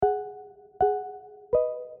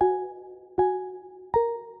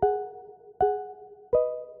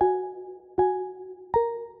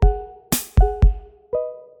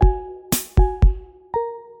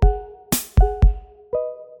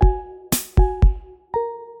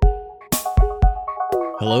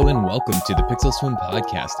Hello and welcome to the Pixel Swim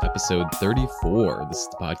Podcast, episode 34. This is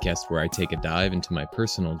the podcast where I take a dive into my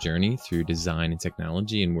personal journey through design and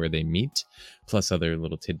technology and where they meet, plus other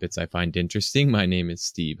little tidbits I find interesting. My name is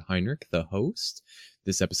Steve Heinrich, the host.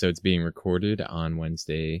 This episode's being recorded on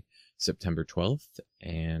Wednesday, September 12th,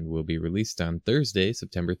 and will be released on Thursday,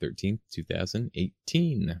 September 13th,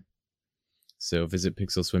 2018. So visit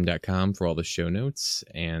pixelswim.com for all the show notes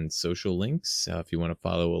and social links if you want to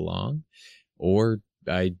follow along. Or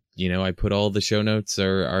I put all the show notes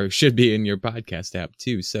or should be in your podcast app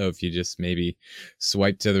too. So if you just maybe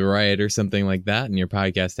swipe to the right or something like that in your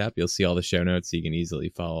podcast app, you'll see all the show notes. So you can easily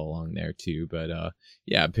follow along there too. But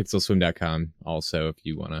pixelswim.com also if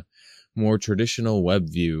you want a more traditional web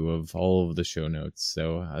view of all of the show notes.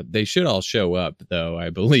 So they should all show up though, I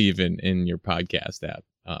believe in your podcast app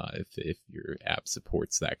if your app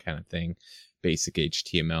supports that kind of thing. Basic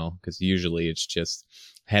HTML, because usually it's just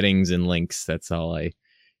headings and links. That's all I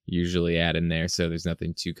usually add in there. So there's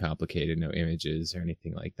nothing too complicated, no images or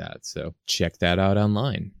anything like that. So check that out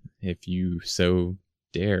online if you so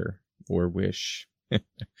dare or wish.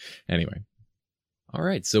 Anyway. All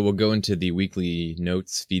right. So we'll go into the weekly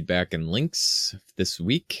notes, feedback, and links this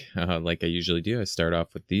week. Like I usually do, I start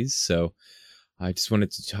off with these. So I just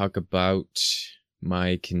wanted to talk about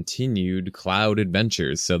my continued cloud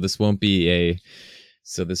adventures. So this won't be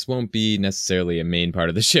necessarily a main part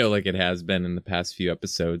of the show like it has been in the past few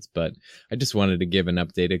episodes, but I just wanted to give an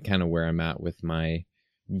update of kind of where I'm at with my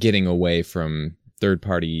getting away from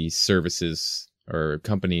third-party services or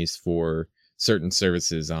companies for certain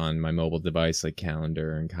services on my mobile device, like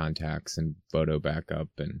calendar and contacts and photo backup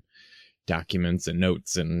and documents and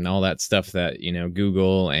notes and all that stuff that,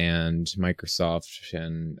 Google and Microsoft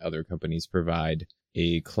and other companies provide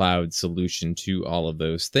a cloud solution to all of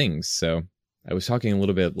those things. So I was talking a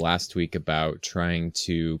little bit last week about trying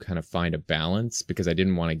to kind of find a balance because I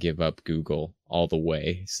didn't want to give up Google all the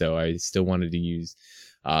way. So I still wanted to use,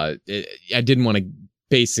 I'm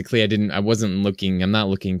not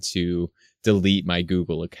looking to delete my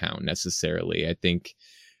Google account necessarily. I think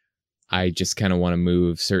I just kind of want to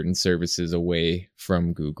move certain services away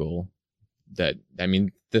from Google. The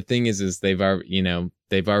thing is they've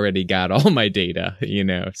already got all my data,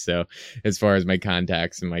 so as far as my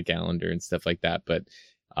contacts and my calendar and stuff like that. But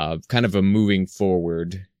kind of a moving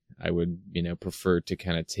forward, I would, prefer to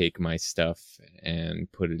kind of take my stuff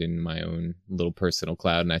and put it in my own little personal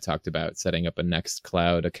cloud. And I talked about setting up a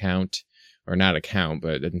Nextcloud account. Or not account,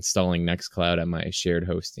 but installing Nextcloud on my shared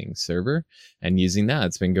hosting server and using that.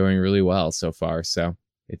 It's been going really well so far. So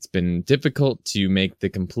it's been difficult to make the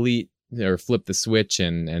complete or flip the switch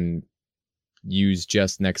and use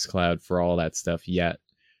just Nextcloud for all that stuff yet.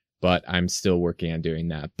 But I'm still working on doing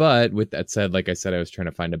that. But with that said, like I said, I was trying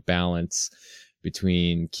to find a balance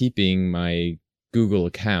between keeping my Google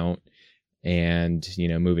account and,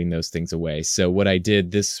 moving those things away. So what I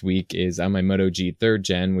did this week is on my Moto G 3rd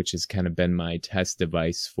Gen, which has kind of been my test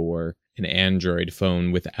device for an Android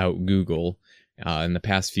phone without Google. In the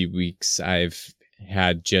past few weeks, I've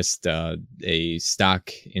had just a stock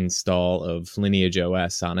install of Lineage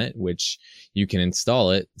OS on it, which you can install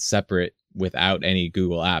it separate without any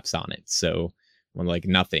Google apps on it. So like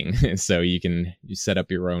nothing. So you set up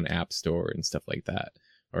your own app store and stuff like that.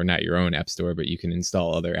 Or not your own app store, but you can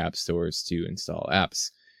install other app stores to install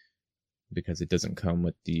apps because it doesn't come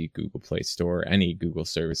with the Google Play Store or any Google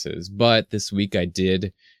services. But this week I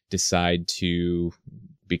did decide to,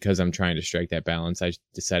 because I'm trying to strike that balance, I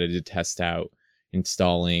decided to test out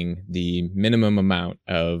installing the minimum amount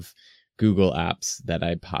of Google apps that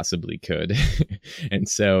I possibly could. And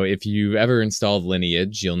so if you've ever installed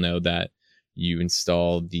Lineage, you'll know that you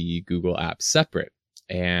install the Google apps separate.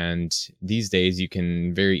 And these days you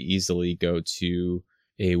can very easily go to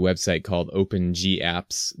a website called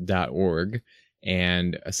opengapps.org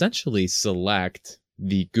and essentially select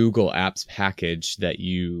the Google Apps package that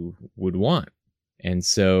you would want. And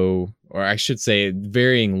so, or I should say,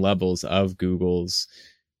 varying levels of Google's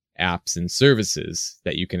apps and services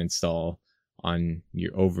that you can install on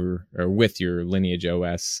with your Lineage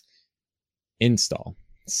OS install.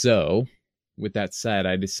 So with that said,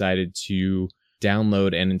 I decided to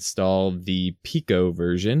download and install the Pico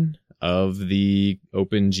version of the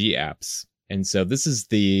OpenGApps. And so this is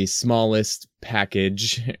the smallest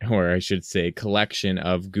package, or I should say collection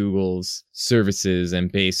of Google's services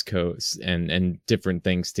and base codes and different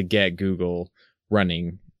things to get Google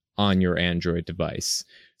running on your Android device.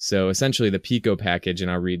 So essentially the Pico package, and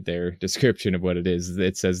I'll read their description of what it is.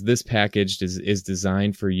 It says, this package is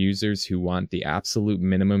designed for users who want the absolute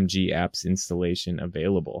minimum GApps installation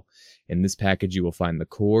available. In this package, you will find the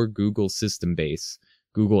core Google system base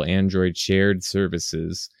Google Android Shared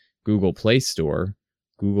Services, Google Play Store,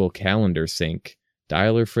 Google Calendar Sync,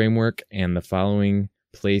 Dialer Framework, and the following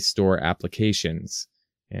Play Store applications.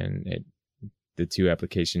 And the two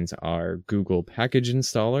applications are Google Package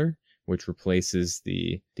Installer, which replaces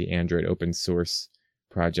the Android open source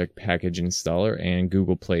project package installer, and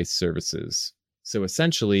Google Play Services. So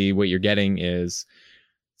essentially what you're getting is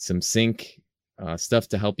some sync stuff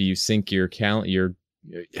to help you sync your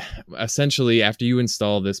essentially after you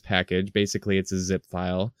install this package. Basically it's a zip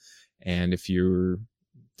file, and if your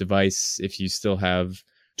device, if you still have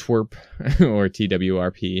twerp or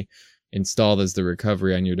twrp installed as the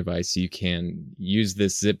recovery on your device, you can use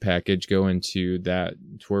this zip package, go into that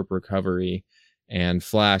twerp recovery, and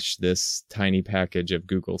flash this tiny package of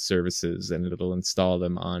Google services, and it'll install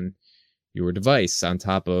them on your device on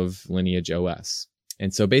top of Lineage OS.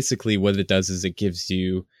 And so basically what it does is it gives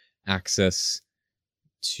you access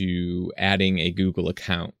to adding a Google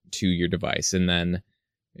account to your device, and then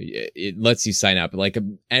it lets you sign up. Like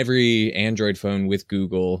every Android phone with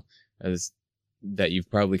Google that you've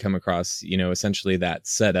probably come across, essentially that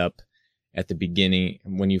setup at the beginning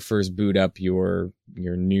when you first boot up your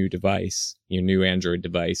new device, your new Android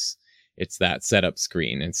device, it's that setup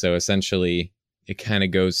screen. And so essentially it kind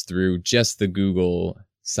of goes through just the Google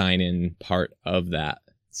sign-in part of that.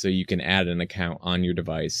 So you can add an account on your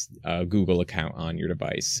device, a Google account on your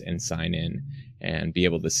device, and sign in and be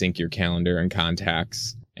able to sync your calendar and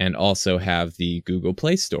contacts, and also have the Google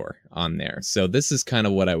Play Store on there. So this is kind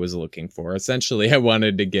of what I was looking for. Essentially, I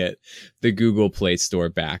wanted to get the Google Play Store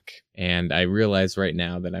back. And I realize right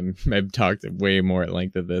now that I've talked way more at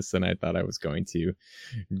length of this than I thought I was going to,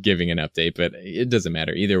 giving an update, but it doesn't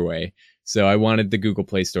matter either way. So I wanted the Google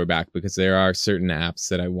Play Store back because there are certain apps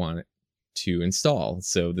that I want to install.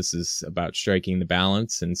 So this is about striking the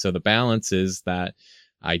balance. And so the balance is that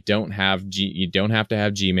you don't have to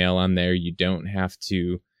have Gmail on there. You don't have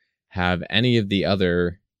to have any of the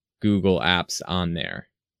other Google apps on there.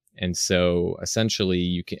 And so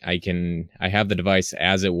essentially I have the device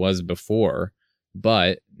as it was before,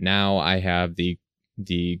 but now I have the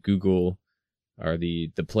Google or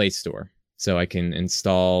the Play Store. So I can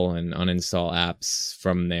install and uninstall apps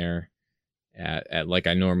from there at like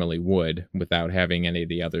I normally would without having any of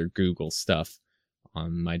the other Google stuff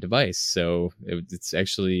on my device. So it's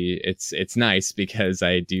actually it's nice because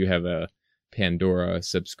I do have a Pandora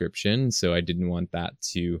subscription, so I didn't want that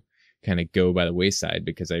to kind of go by the wayside,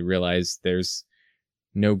 because I realized there's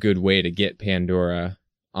no good way to get Pandora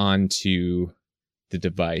onto the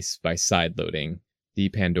device by sideloading. The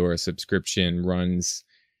Pandora subscription runs,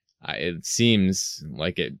 it seems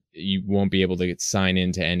like you won't be able to sign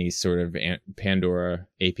into any sort of Pandora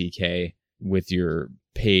APK with your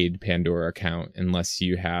paid Pandora account unless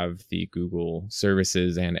you have the Google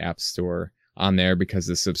services and App Store on there, because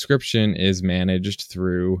the subscription is managed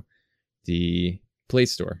through the Play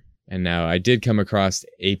Store. And now I did come across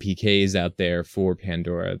APKs out there for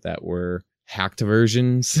Pandora that were hacked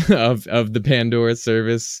versions of the Pandora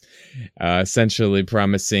service, essentially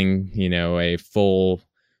promising, a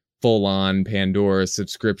full-on Pandora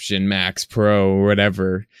subscription, Max Pro or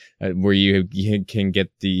whatever, where you can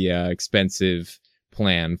get the expensive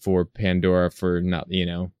plan for Pandora for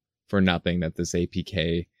nothing, that this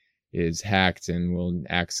APK is hacked and will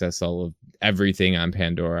access all of everything on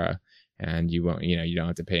Pandora, and you won't, you don't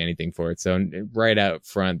have to pay anything for it. So right out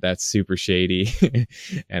front, that's super shady.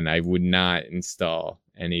 And I would not install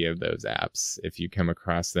any of those apps if you come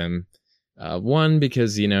across them. One,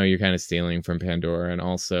 because, you're kind of stealing from Pandora, and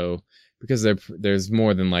also because there's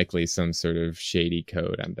more than likely some sort of shady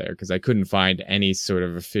code on there, because I couldn't find any sort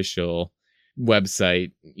of official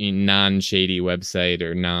website, non-shady website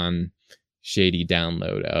or non-shady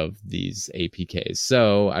download of these APKs.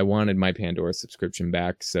 So I wanted my Pandora subscription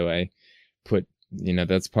back. So I put,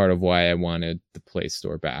 that's part of why I wanted the Play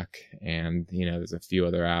Store back. And, there's a few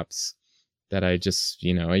other apps that I just,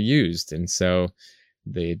 I used. And so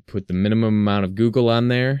they put the minimum amount of Google on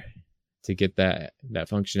there to get that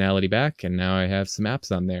functionality back. And now I have some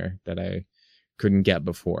apps on there that I couldn't get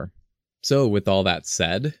before. So with all that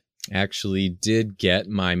said, I actually did get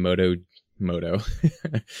my Moto.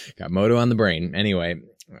 Got Moto on the brain. Anyway,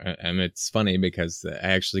 and it's funny because I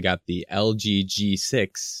actually got the LG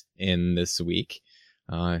G6 in this week.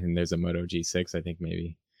 And there's a Moto G6, I think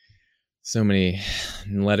maybe. So many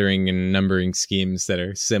lettering and numbering schemes that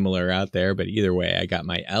are similar out there. But either way, I got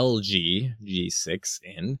my LG G6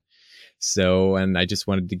 in. So, and I just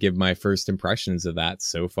wanted to give my first impressions of that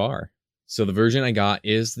so far. So the version I got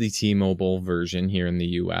is the T-Mobile version here in the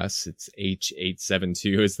US. It's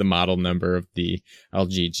H872 is the model number of the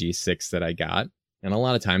LG G6 that I got. And a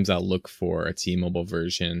lot of times I'll look for a T-Mobile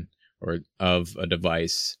version or of a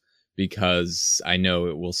device because I know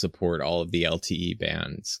it will support all of the LTE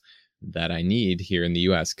bands that I need here in the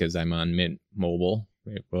US because I'm on Mint Mobile.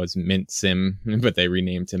 It was Mint Sim, but they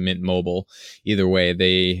renamed to Mint Mobile. Either way,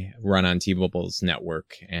 they run on T-Mobile's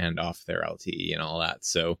network and off their LTE and all that.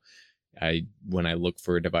 So when I look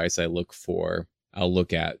for a device, I'll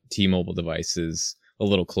look at T-Mobile devices a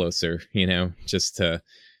little closer, just to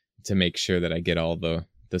make sure that I get all the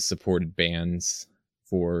supported bands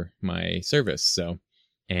for my service. So,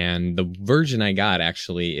 and the version I got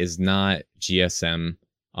actually is not GSM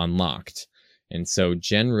unlocked. And so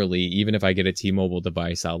generally, even if I get a T-Mobile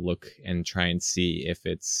device, I'll look and try and see if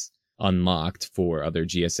it's unlocked for other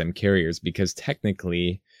GSM carriers, because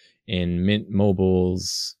technically in Mint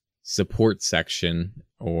Mobile's support section,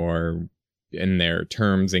 or in their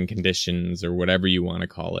terms and conditions, or whatever you want to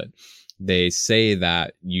call it, they say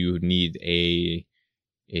that you need a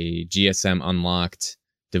GSM unlocked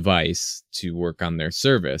device to work on their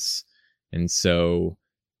service. And so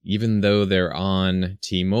even though they're on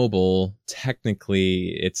T-Mobile,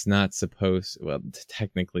 technically it's not supposed, well,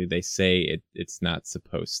 technically they say it's not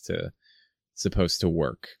supposed to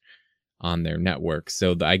work on their network.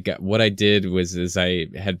 So what I did was I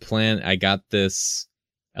had planned, I got this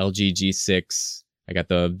LG G6, I got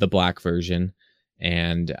the black version,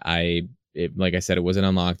 and like I said, it wasn't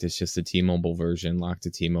unlocked. It's just a T-Mobile version, locked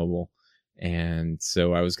to T-Mobile. And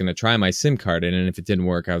so I was going to try my SIM card in, and if it didn't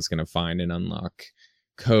work, I was going to find an unlock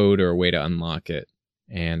code or a way to unlock it.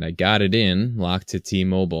 And I got it in, locked to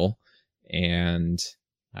T-Mobile, and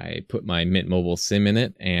I put my Mint Mobile SIM in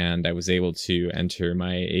it, and I was able to enter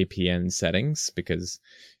my APN settings because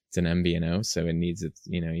it's an MVNO, so it needs it.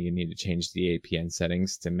 You need to change the APN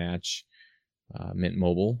settings to match Mint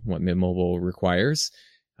Mobile, what Mint Mobile requires.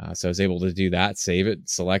 So I was able to do that, save it,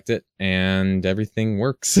 select it, and everything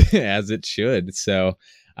works as it should. So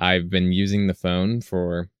I've been using the phone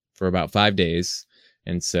for about 5 days.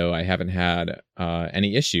 And so I haven't had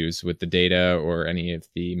any issues with the data or any of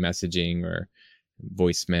the messaging or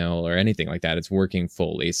voicemail or anything like that. It's working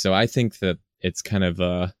fully. So I think that it's kind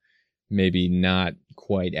of maybe not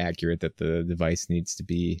quite accurate that the device needs to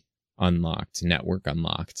be unlocked, network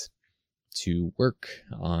unlocked, to work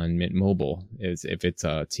on Mint Mobile, is if it's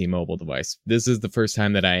a T-Mobile device. This is the first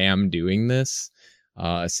time that I am doing this,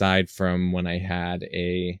 aside from when I had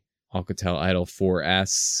a Alcatel Idol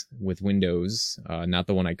 4S with Windows, not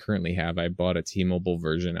the one I currently have. I bought a T-Mobile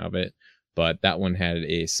version of it, but that one had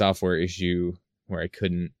a software issue where I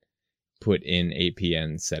couldn't put in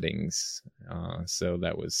APN settings. So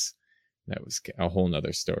that was a whole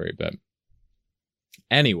nother story. But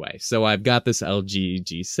anyway, so I've got this LG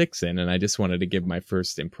G6 in, and I just wanted to give my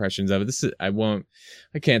first impressions of it.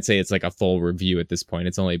 I can't say it's like a full review at this point.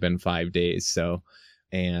 It's only been 5 days, so.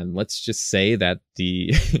 And let's just say that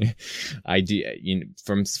the idea,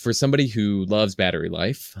 for somebody who loves battery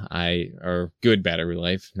life, or good battery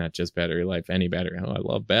life, not just battery life, any battery. Oh, I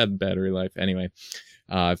love bad battery life. Anyway,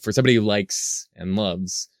 for somebody who likes and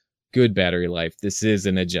loves good battery life, this is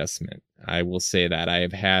an adjustment. I will say that I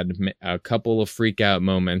have had a couple of freak out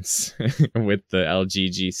moments with the LG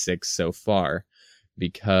G6 so far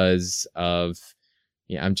because of,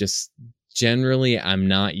 I'm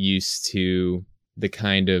not used to the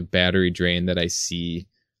kind of battery drain that I see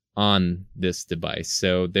on this device.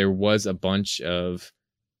 So there was a bunch of,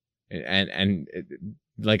 and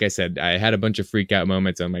like I said, I had a bunch of freak out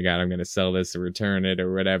moments. Oh my God, I'm going to sell this or return it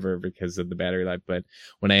or whatever because of the battery life. But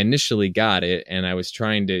when I initially got it and I was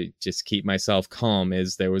trying to just keep myself calm,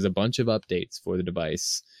 there was a bunch of updates for the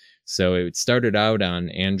device. So it started out on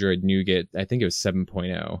Android Nougat, I think it was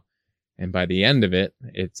 7.0. And by the end of it,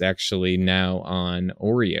 it's actually now on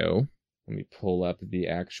Oreo. Let me pull up the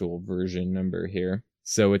actual version number here.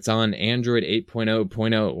 So it's on Android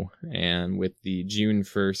 8.0.0 and with the June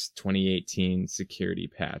 1st, 2018 security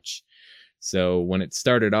patch. So when it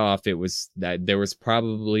started off, it was that there was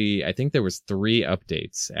probably, I think there was 3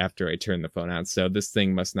 updates after I turned the phone on. So this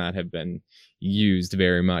thing must not have been used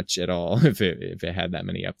very much at all if it had that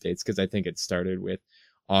many updates, because I think it started with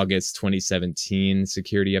August 2017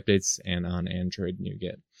 security updates and on Android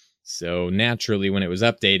Nougat. So naturally, when it was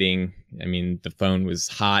updating, I mean, the phone was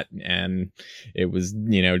hot and it was,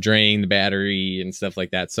 draining the battery and stuff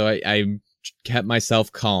like that. So I kept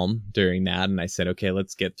myself calm during that. And I said, okay,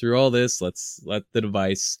 let's get through all this. Let's let the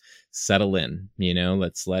device settle in,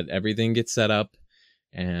 let's let everything get set up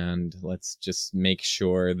and let's just make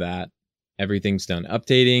sure that everything's done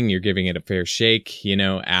updating. You're giving it a fair shake,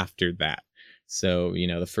 after that. So,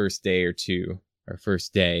 the first day or two, or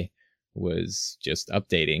first day, was just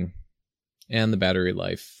updating. and the battery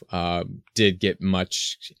life did get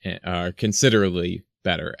considerably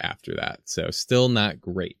better after that. So still not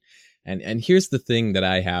great. And here's the thing that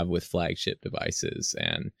I have with flagship devices,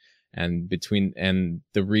 and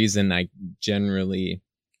the reason I generally,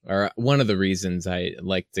 or one of the reasons I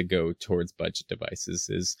like to go towards budget devices,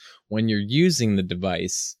 is when you're using the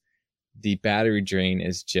device, the battery drain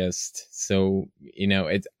is just so,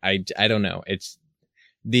 I don't know. It's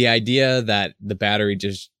the idea that the battery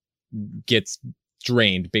just gets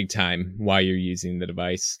drained big time while you're using the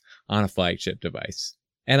device on a flagship device.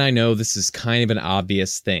 And I know this is kind of an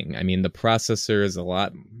obvious thing. I mean, the processor is a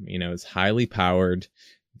lot, is highly powered.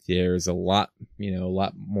 There's a lot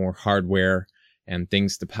more hardware and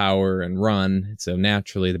things to power and run. So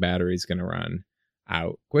naturally the battery is going to run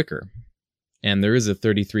out quicker. And there is a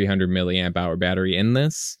 3,300 milliamp hour battery in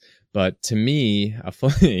this. But to me,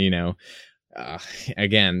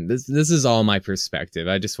 again, this is all my perspective.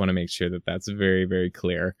 I just want to make sure that that's very, very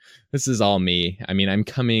clear. This is all me. I mean, I'm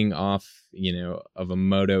coming off, of a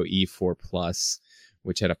Moto E4 Plus,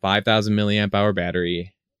 which had a 5,000 milliamp hour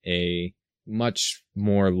battery, a much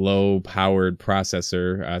more low powered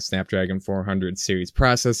processor, Snapdragon 400 series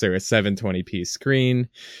processor, a 720p screen,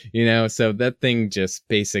 so that thing just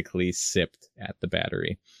basically sipped at the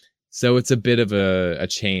battery. So it's a bit of a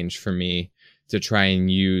change for me to try and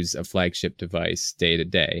use a flagship device day to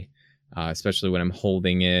day, especially when I'm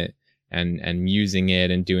holding it and using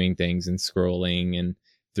it and doing things and scrolling and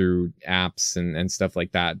through apps and stuff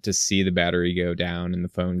like that, to see the battery go down and the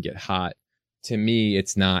phone get hot. To me,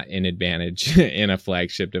 it's not an advantage in a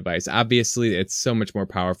flagship device. Obviously, it's so much more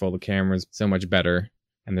powerful. The camera's so much better.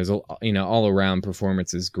 And there's all around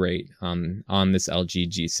performance is great on this LG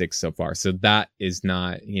G6 so far. So that is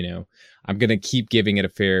not, I'm going to keep giving it a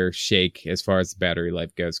fair shake as far as the battery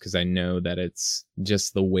life goes, because I know that it's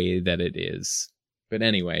just the way that it is. But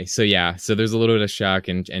anyway, so there's a little bit of shock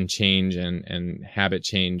and change and habit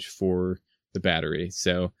change for the battery.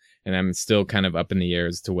 So, and I'm still kind of up in the air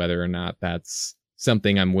as to whether or not that's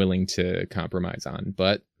something I'm willing to compromise on.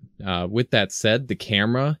 But with that said, the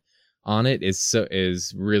camera on it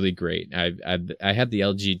is really great. I had the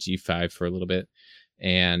LG G5 for a little bit,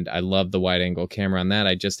 and I love the wide angle camera on that.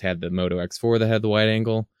 I just had the Moto X4 that had the wide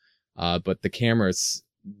angle, but the cameras,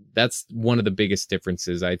 that's one of the biggest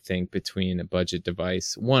differences I think between a budget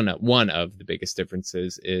device. One of the biggest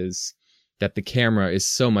differences is that the camera is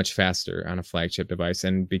so much faster on a flagship device,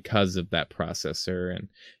 and because of that processor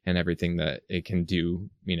and everything that it can do,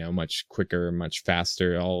 much quicker, much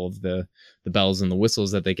faster, all of the bells and the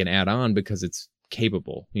whistles that they can add on because it's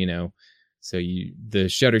capable, so the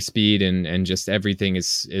shutter speed and just everything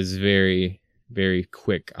is very, very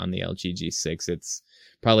quick on the LG G6. It's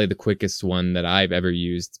probably the quickest one that I've ever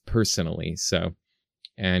used personally. So,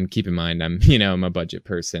 and keep in mind, I'm a budget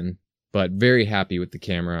person, but very happy with the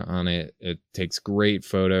camera on it. It takes great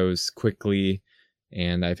photos quickly,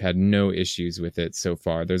 and I've had no issues with it so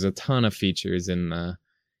far. There's a ton of features in the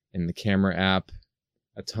camera app,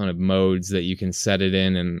 a ton of modes that you can set it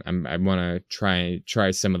in, and I want to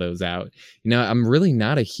try some of those out. I'm really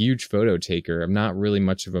not a huge photo taker. I'm not really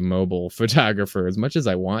much of a mobile photographer. As much as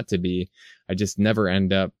I want to be, I just never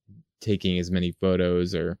end up taking as many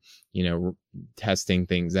photos or, testing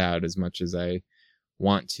things out as much as I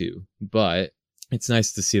want to. But it's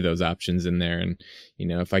nice to see those options in there, and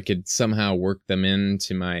if I could somehow work them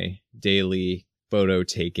into my daily photo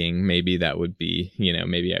taking, maybe that would be,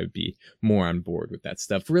 maybe I would be more on board with that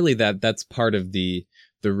stuff. Really, that's part of the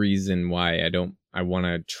reason why I want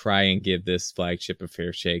to try and give this flagship a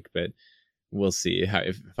fair shake. But we'll see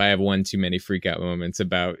if I have one too many freak out moments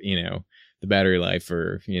about the battery life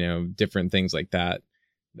or different things like that.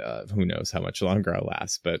 Who knows how much longer I'll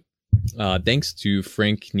last. But thanks to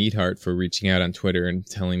Frank Neidhart for reaching out on Twitter and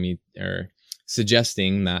telling me, or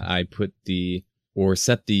suggesting that I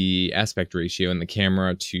set the aspect ratio in the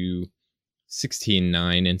camera to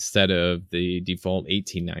 16:9 instead of the default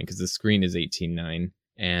 18:9, because the screen is 18:9.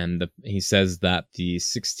 And he says that the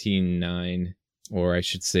 16:9, or I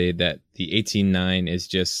should say that the 18:9 is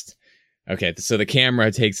just, okay, so the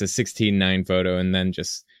camera takes a 16:9 photo and then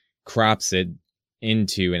just crops it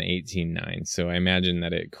into an 18:9. So I imagine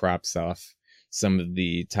that it crops off some of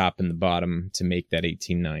the top and the bottom to make that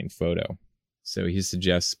 18:9 photo. So he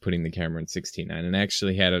suggests putting the camera in 16:9, and I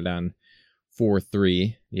actually had it on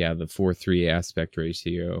 4:3. Yeah, the 4:3 aspect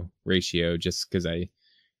ratio, just because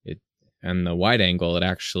and the wide angle, it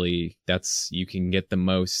actually, you can get the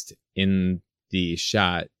most in the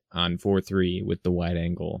shot on 4:3 with the wide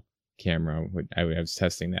angle camera. I was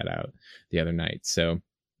testing that out the other night. So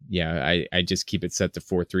yeah, I just keep it set to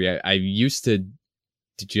 4:3. I used to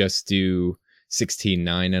just do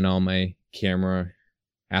 16:9 in all my camera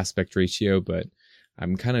aspect ratio, but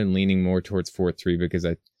I'm kind of leaning more towards 4:3 because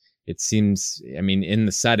it seems, I mean, in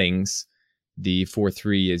the settings, the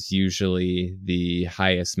 4:3 is usually the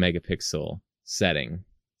highest megapixel setting.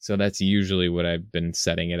 So that's usually what I've been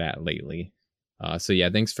setting it at lately. So yeah,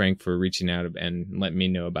 thanks Frank for reaching out and letting me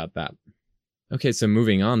know about that. Okay, so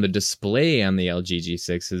moving on, the display on the LG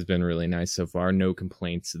G6 has been really nice so far. No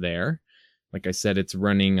complaints there. Like I said, it's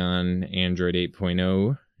running on Android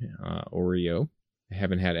 8.0 Oreo. I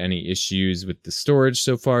haven't had any issues with the storage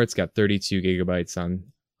so far. It's got 32 gigabytes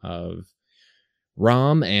of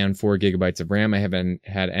ROM and 4 gigabytes of RAM. I haven't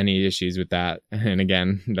had any issues with that. And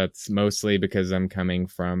again, that's mostly because I'm coming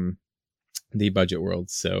from the budget world.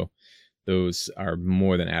 So those are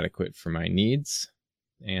more than adequate for my needs.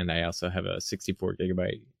 And I also have a 64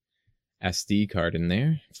 gigabyte SD card in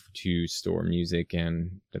there to store music,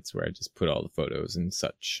 and that's where I just put all the photos and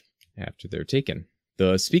such after they're taken.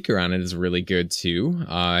 The speaker on it is really good too.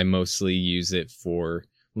 I mostly use it for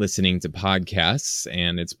listening to podcasts,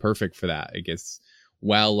 and it's perfect for that. It gets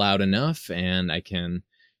well loud enough, and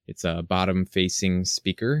it's a bottom facing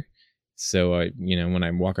speaker. So when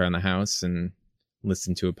I walk around the house and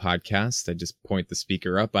listen to a podcast, I just point the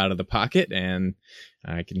speaker up out of the pocket and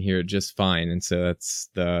I can hear it just fine. And so that's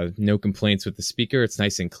no complaints with the speaker. It's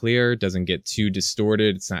nice and clear. It doesn't get too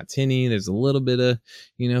distorted. It's not tinny. There's a little bit of,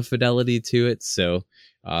 fidelity to it. So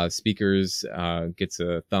speakers gets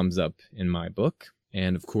a thumbs up in my book.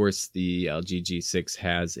 And of course, the LG G6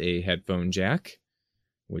 has a headphone jack,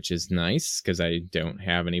 which is nice because I don't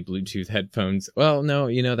have any Bluetooth headphones. Well,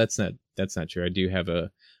 no, that's not true. I do have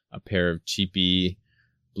a pair of cheapy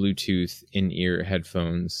Bluetooth in-ear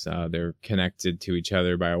headphones. They're connected to each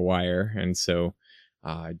other by a wire, and so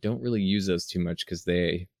I don't really use those too much because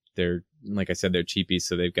they're like I said, they're cheapy,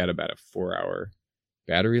 so they've got about a 4-hour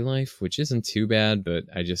battery life, which isn't too bad. But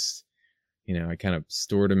I just, I kind of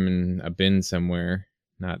stored them in a bin somewhere,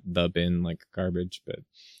 not the bin like garbage, but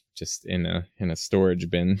just in a storage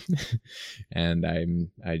bin, and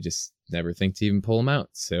I just never think to even pull them out.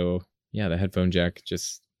 So yeah, the headphone jack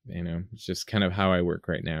just. It's just kind of how I work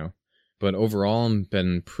right now. But overall, I've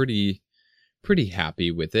been pretty happy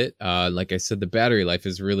with it. Like I said, the battery life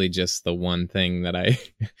is really just the one thing that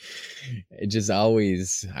it just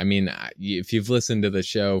always, if you've listened to the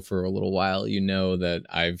show for a little while, you know that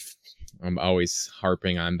I'm always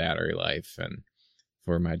harping on battery life and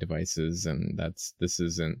for my devices, and this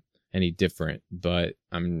isn't any different, but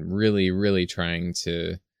I'm really, really trying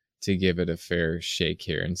to give it a fair shake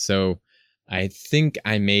here. And so I think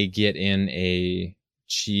I may get in a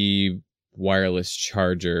Qi wireless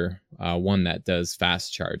charger, one that does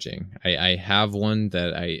fast charging. I have one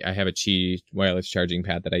that I have a Qi wireless charging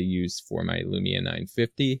pad that I use for my Lumia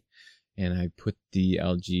 950, and I put the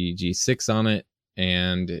LG G6 on it,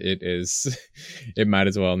 and it might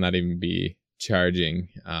as well not even be charging.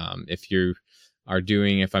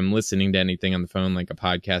 If I'm listening to anything on the phone, like a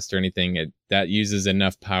podcast or anything, that uses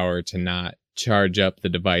enough power to not charge up the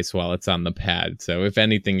device while it's on the pad. So if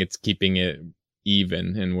anything, it's keeping it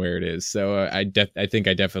even in where it is. So I think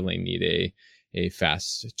I definitely need a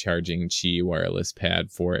fast charging Qi wireless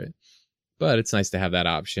pad for it. But it's nice to have that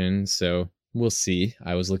option. So we'll see.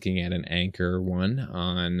 I was looking at an Anker one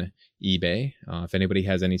on eBay. If anybody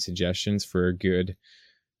has any suggestions for a good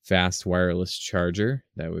fast wireless charger,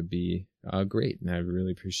 that would be great. And I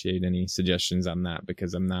really appreciate any suggestions on that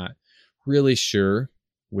because I'm not really sure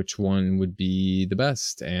which one would be the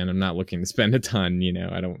best, and I'm not looking to spend a ton.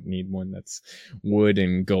 I don't need one that's wood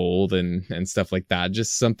and gold and stuff like that.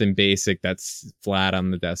 Just something basic that's flat on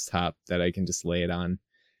the desktop that I can just lay it on,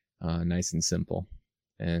 nice and simple.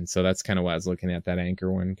 And so that's kind of why I was looking at that Anker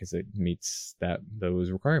one, because it meets those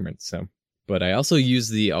requirements. So, but I also use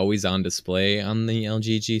the always on display on the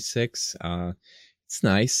LG G6. It's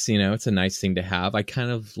nice, it's a nice thing to have. I kind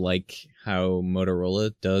of like how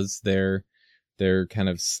Motorola does their kind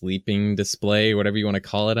of sleeping display, whatever you want to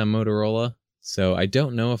call it, on Motorola. So I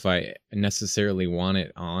don't know if I necessarily want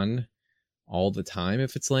it on all the time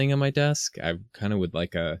if it's laying on my desk. I kind of would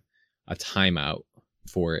like a timeout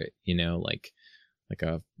for it, like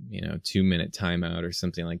a 2-minute timeout or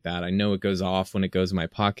something like that. I know it goes off when it goes in my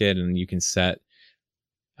pocket, and you can set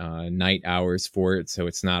night hours for it, so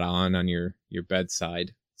it's not on your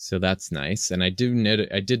bedside. So that's nice. And I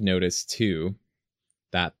did notice too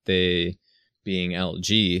that they, being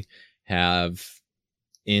LG, have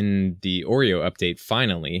in the Oreo update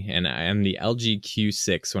finally, and the LG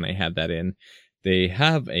Q6, when I had that in, they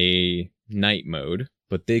have a night mode,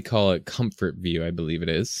 but they call it Comfort View, I believe it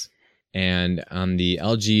is. And on the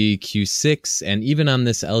LG Q6 and even on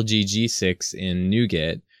this LG G6 in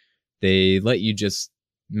Nougat, they let you just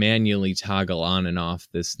manually toggle on and off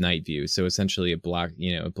this night view. So essentially it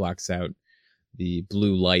blocks out the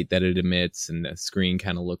blue light that it emits, and the screen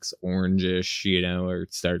kind of looks orangish, or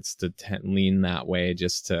it starts to lean that way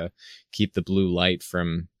just to keep the blue light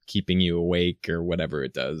from keeping you awake or whatever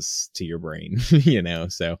it does to your brain,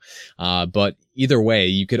 So, but either way,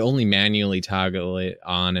 you could only manually toggle it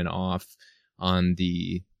on and off on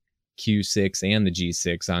the Q6 and the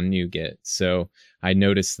G6 on NuGet. So I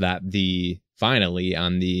noticed that finally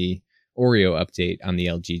on the Oreo update on the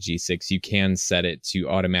LG G6, you can set it to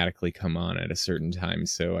automatically come on at a certain time.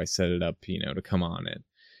 So I set it up, to come on at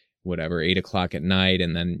 8 o'clock at night,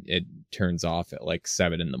 and then it turns off at like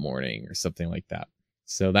 7 in the morning or something like that.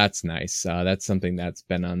 So that's nice. That's something that's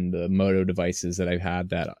been on the Moto devices that I've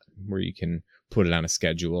had, where you can put it on a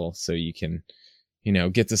schedule so you can,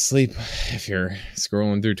 get to sleep if you're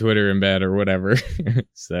scrolling through Twitter in bed or whatever.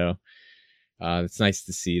 So it's nice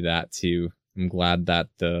to see that too. I'm glad that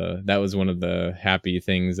that was one of the happy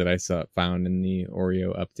things that I found in the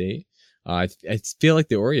Oreo update. I feel like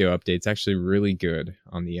the Oreo update's actually really good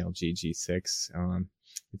on the LG G6.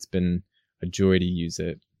 It's been a joy to use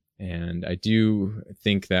it. And I do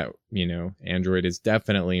think that, Android is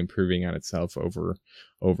definitely improving on itself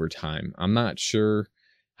over time. I'm not sure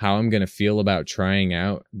how I'm going to feel about trying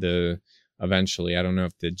out eventually, I don't know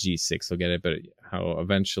if the G6 will get it, but how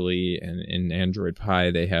eventually in Android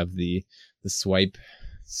Pie, they have the swipe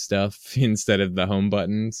stuff instead of the home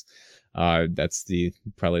buttons. That's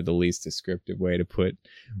probably the least descriptive way to put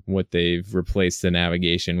what they've replaced the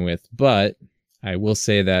navigation with. But I will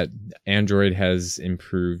say that Android has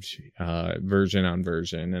improved version on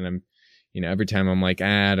version, and I'm, every time I'm like,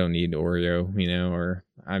 I don't need Oreo, or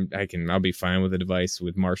I'll be fine with a device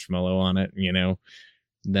with Marshmallow on it,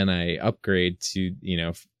 Then I upgrade to,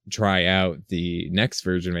 try out the next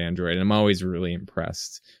version of Android, and I'm always really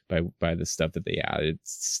impressed by the stuff that they add.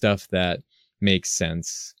 It's stuff that makes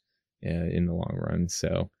sense in the long run.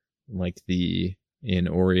 So, like in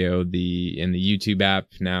Oreo, in the YouTube app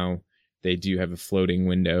now, they do have a floating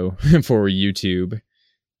window for YouTube,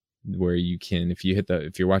 where you can, if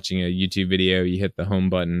you're watching a YouTube video, you hit the home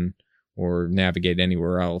button or navigate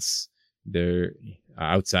anywhere else there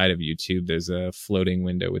outside of YouTube, there's a floating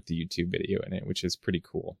window with the YouTube video in it, which is pretty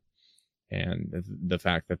cool. And the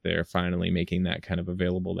fact that they're finally making that kind of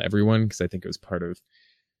available to everyone, because I think it was part of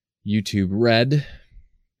YouTube Red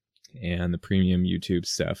and the premium YouTube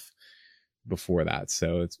stuff before that.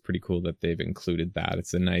 So it's pretty cool that they've included that.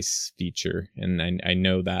 It's a nice feature. And I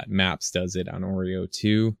know that Maps does it on Oreo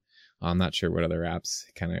too. I'm not sure what other apps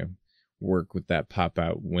kind of work with that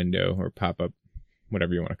pop-out window or pop-up,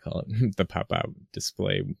 whatever you want to call it, the pop-out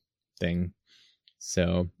display thing.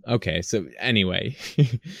 So, okay. So anyway,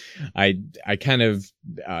 I kind of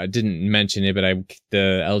didn't mention it, but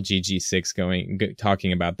the LG G6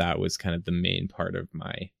 talking about that was kind of the main part of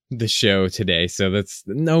the show today. So that's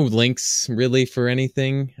no links really for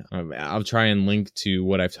anything. I'll try and link to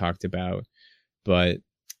what I've talked about, but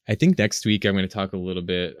I think next week I'm going to talk a little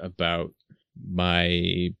bit about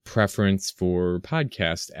my preference for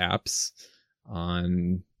podcast apps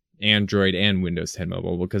on Android and Windows 10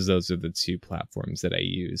 Mobile, because those are the two platforms that I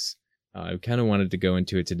use. I kind of wanted to go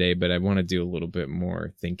into it today, but I want to do a little bit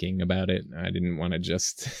more thinking about it. I didn't want to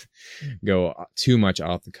just go too much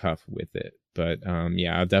off the cuff with it. But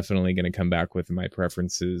yeah, I'm definitely going to come back with my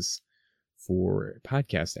preferences for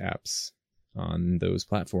podcast apps on those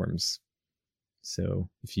platforms. So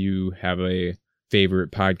if you have a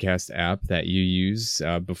favorite podcast app that you use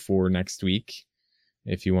before next week,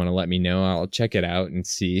 if you want to let me know, I'll check it out and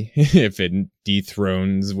see if it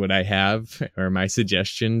dethrones what I have or my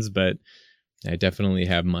suggestions. But I definitely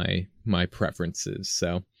have my preferences.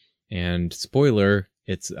 So, and spoiler,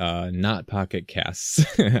 it's not Pocket Casts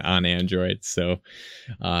on Android. So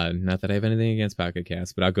not that I have anything against Pocket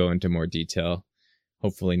Casts, but I'll go into more detail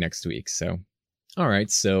hopefully next week. So, all right.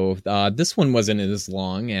 So this one wasn't as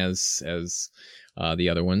long as the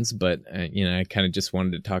other ones, but I kind of just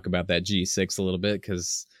wanted to talk about that G6 a little bit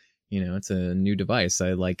because it's a new device.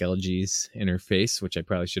 I like LG's interface, which I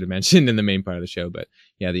probably should have mentioned in the main part of the show, but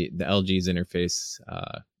yeah, the LG's interface,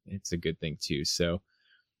 it's a good thing too. So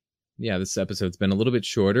yeah, this episode's been a little bit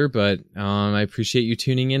shorter, but I appreciate you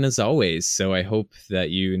tuning in as always. So I hope that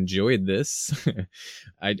you enjoyed this.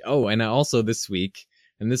 And also this week,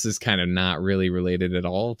 and this is kind of not really related at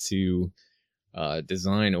all to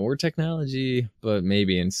design or technology, but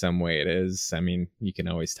maybe in some way it is. I mean, you can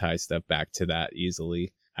always tie stuff back to that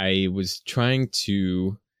easily. I was trying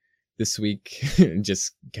to this week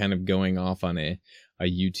just kind of going off on a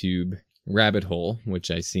YouTube rabbit hole, which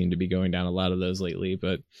I seem to be going down a lot of those lately,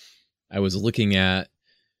 but I was looking at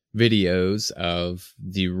videos of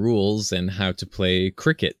the rules and how to play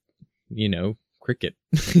cricket. Cricket.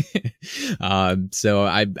 So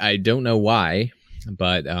I don't know why,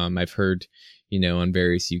 but I've heard, on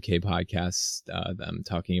various UK podcasts, them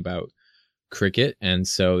talking about cricket, and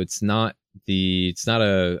so it's not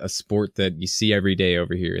a sport that you see every day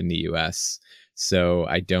over here in the US. So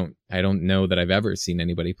I don't know that I've ever seen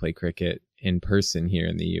anybody play cricket in person here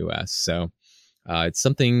in the US. So it's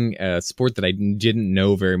a sport that I didn't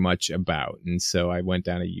know very much about, and so I went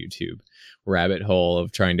down a YouTube rabbit hole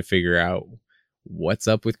of trying to figure out what's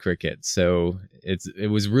up with cricket. So it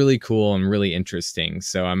was really cool and really interesting.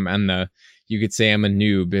 So you could say I'm a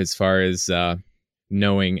noob as far as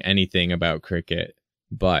knowing anything about cricket,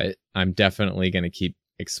 but I'm definitely going to keep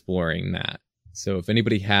exploring that. So if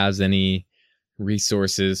anybody has any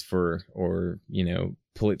resources or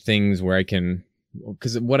things where I can,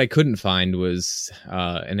 because what I couldn't find was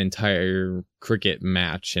an entire cricket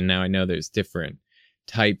match, and now I know there's different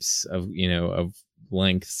types of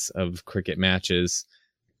lengths of cricket matches,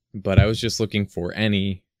 but I was just looking for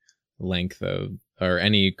any length of or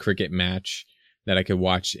any cricket match that I could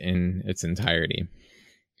watch in its entirety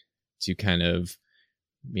to kind of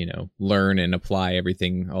learn and apply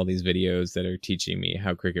all these videos that are teaching me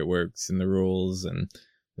how cricket works and the rules and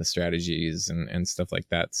the strategies and stuff like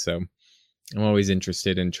that. So I'm always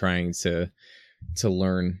interested in trying to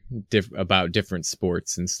learn about different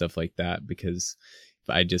sports and stuff like that, because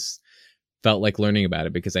I just felt like learning about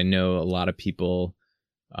it, because I know a lot of people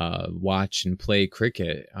watch and play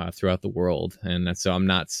cricket throughout the world. And so I'm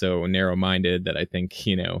not so narrow-minded that I think,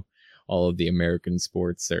 all of the American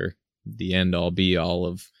sports are the end all be all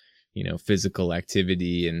of, physical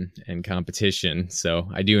activity and competition. So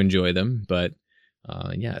I do enjoy them, but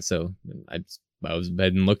so I was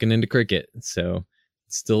been looking into cricket. So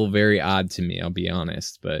it's still very odd to me, I'll be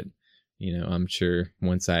honest, but I'm sure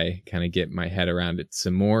once I kind of get my head around it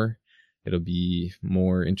some more, it'll be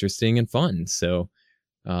more interesting and fun. So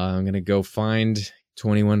I'm going to go find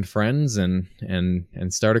 21 friends and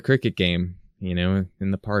start a cricket game, in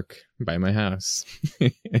the park by my house.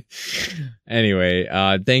 Anyway,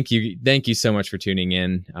 thank you so much for tuning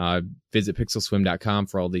in. Visit pixelswim.com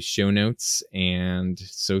for all these show notes and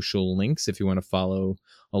social links if you want to follow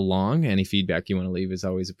along. Any feedback you want to leave is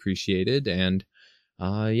always appreciated. And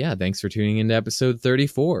thanks for tuning into episode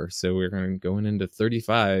 34. So we're going into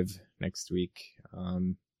 35 next week.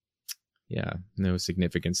 No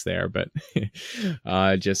significance there, but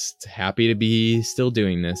just happy to be still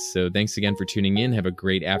doing this. So thanks again for tuning in. Have a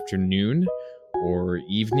great afternoon or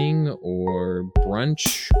evening or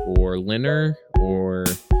brunch or dinner or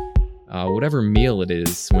whatever meal it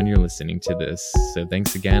is when you're listening to this. So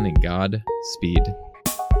thanks again, and Godspeed.